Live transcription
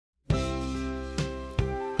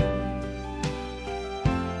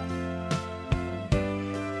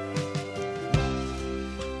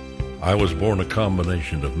I was born a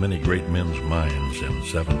combination of many great men's minds in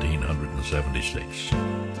 1776.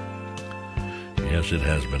 Yes, it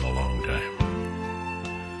has been a long time.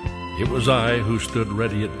 It was I who stood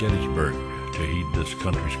ready at Gettysburg to heed this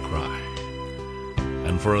country's cry.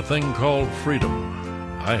 And for a thing called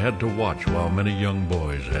freedom, I had to watch while many young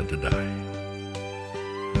boys had to die.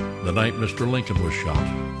 The night Mr. Lincoln was shot,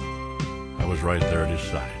 I was right there at his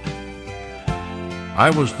side. I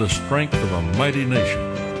was the strength of a mighty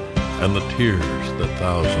nation and the tears that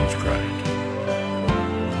thousands cried.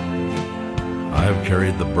 I have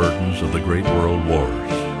carried the burdens of the great world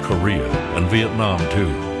wars, Korea and Vietnam too.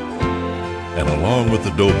 And along with the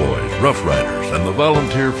doughboys, Rough Riders, and the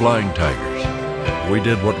volunteer Flying Tigers, we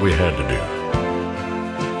did what we had to do.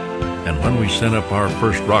 And when we sent up our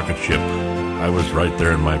first rocket ship, I was right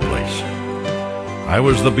there in my place. I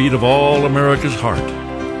was the beat of all America's heart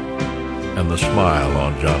and the smile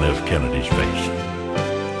on John F. Kennedy's face.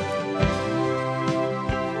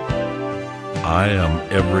 I am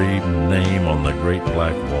every name on the great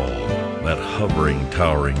black wall, that hovering,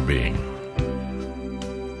 towering being.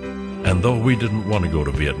 And though we didn't want to go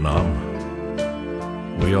to Vietnam,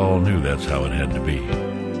 we all knew that's how it had to be.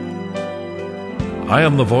 I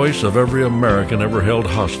am the voice of every American ever held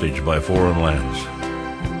hostage by foreign lands.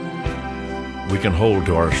 We can hold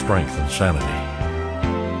to our strength and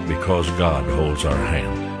sanity because God holds our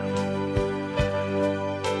hand.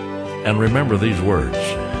 And remember these words,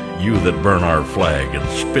 you that burn our flag and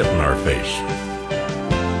spit in our face.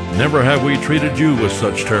 Never have we treated you with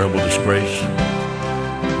such terrible disgrace.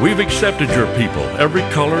 We've accepted your people, every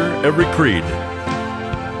color, every creed,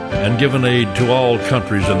 and given aid to all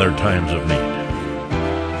countries in their times of need.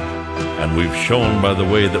 And we've shown by the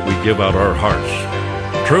way that we give out our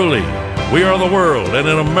hearts. Truly, we are the world, and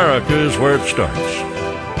in America is where it starts.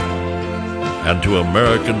 And to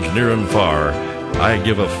Americans near and far, I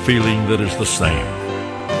give a feeling that is the same.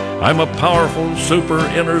 I'm a powerful, super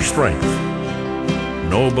inner strength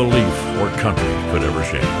no belief or country could ever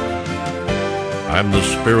shake. I'm the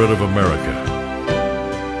spirit of America,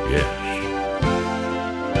 yes,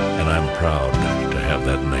 and I'm proud to have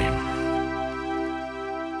that name.